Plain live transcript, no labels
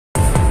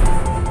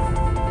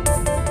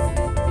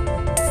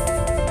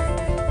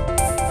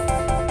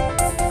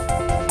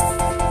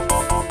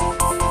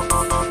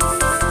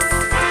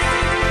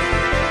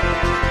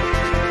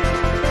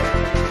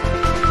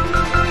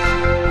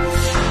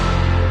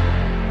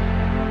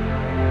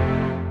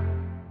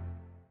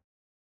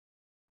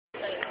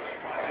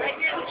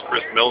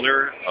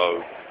Milner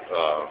of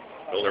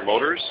Milner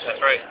Motors.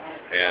 That's right.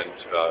 And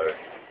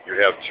you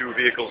have two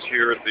vehicles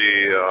here at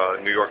the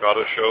New York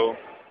Auto Show.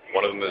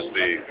 One of them is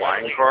the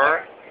flying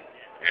car,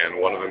 and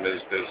one of them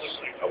is this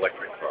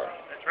electric car.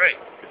 That's right.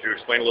 Could you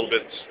explain a little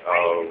bit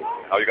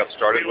how you got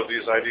started with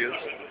these ideas?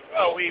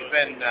 Well, we've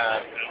been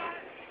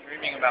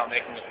dreaming about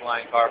making the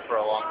flying car for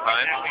a long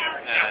time,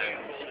 and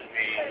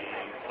we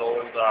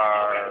sold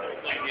our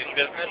previous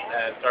business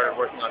and started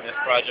working on this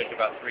project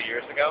about 3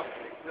 years ago.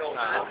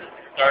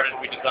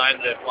 We designed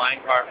the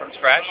flying car from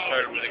scratch,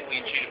 started with a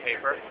clean sheet of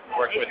paper,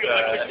 worked with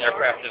an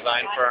aircraft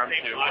design firm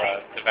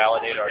to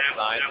validate our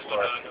designs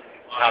for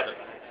how the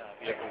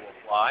vehicle will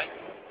fly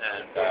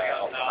and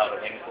also how the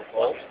wings will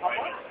fold.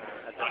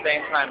 At the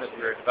same time as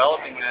we were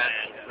developing that,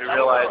 we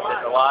realized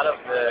that a lot of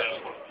the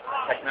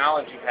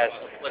technology has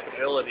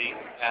applicability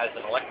as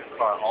an electric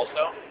car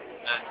also,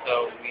 and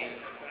so we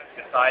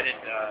decided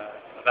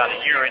about a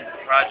year into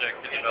the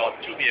project to develop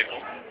two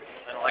vehicles,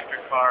 an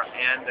electric car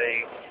and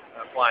a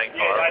flying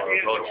car or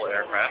a rotable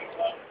aircraft.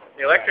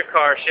 The electric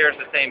car shares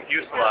the same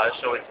fuselage,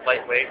 so it's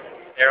lightweight,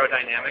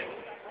 aerodynamic.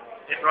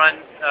 It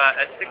runs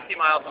at 60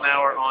 miles an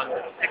hour on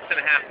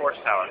 6.5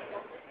 horsepower.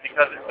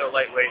 Because it's so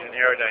lightweight and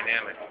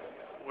aerodynamic,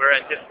 we're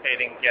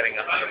anticipating getting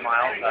 100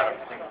 miles out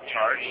of a single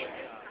charge.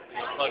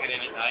 You plug it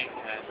in at night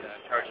and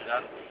charge it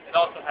up. It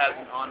also has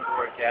an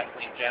onboard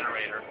gasoline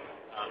generator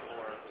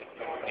for if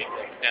you need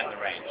to extend the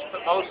range.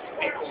 But most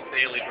people's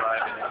daily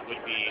driving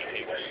would be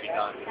able to be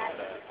done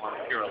on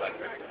pure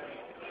electric.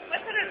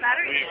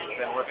 We've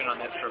been working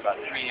on this for about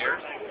 3 years.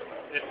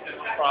 This is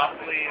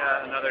probably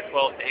another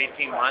 12 to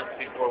 18 months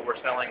before we're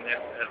selling this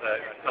as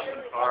a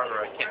custom car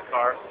or a kit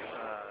car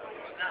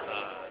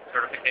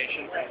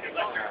certification.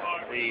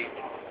 The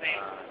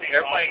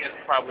airplane is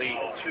probably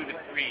 2 to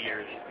 3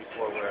 years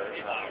before we're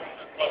with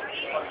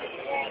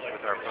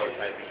our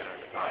prototyping and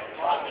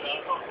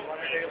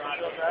our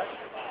design.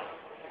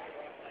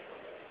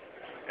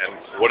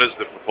 And what is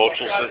the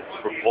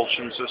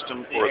propulsion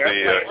system for the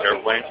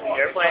airplane? The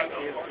airplane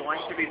is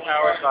going to be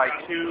powered by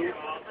two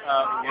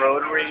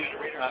rotary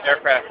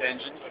aircraft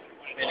engines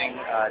spinning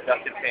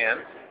ducted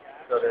fans.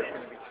 So there's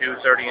going to be two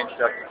 30-inch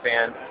ducted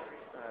fans.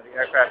 The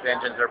aircraft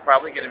engines are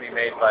probably going to be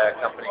made by a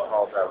company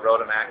called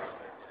Rotamax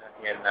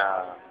in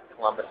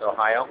Columbus,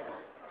 Ohio.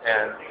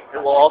 And it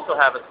will also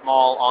have a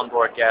small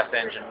onboard gas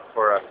engine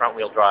for a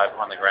front-wheel drive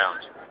on the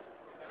ground.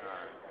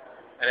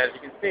 And as you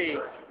can see,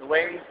 the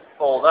wings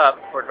fold up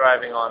for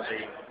driving on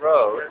the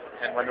road,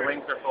 and when the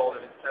wings are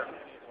folded, it's 7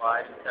 feet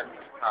wide and 7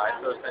 feet high,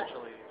 so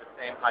essentially the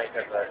same height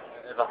as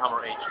a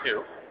Hummer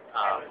H2.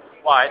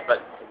 Wide,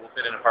 but it will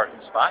fit in a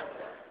parking spot.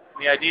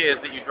 The idea is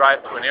that you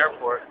drive to an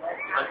airport,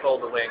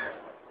 unfold the wings,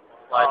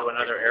 fly to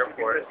another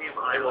airport.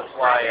 It will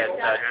fly at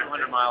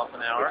 200 miles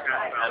an hour, and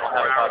it will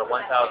have about a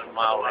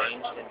 1,000-mile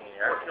range in the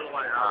air,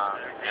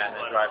 and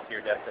then drive to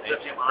your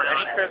destination. For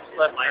any trips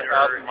less than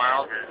 1,000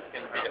 miles, it's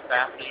going to be the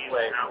fastest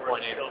way from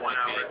point A to point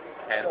B,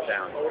 hands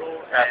down.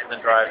 Faster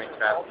than driving,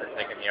 faster than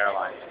taking the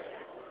airline.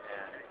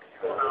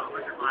 And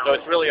so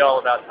it's really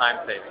all about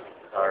time saving,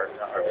 our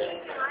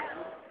vision.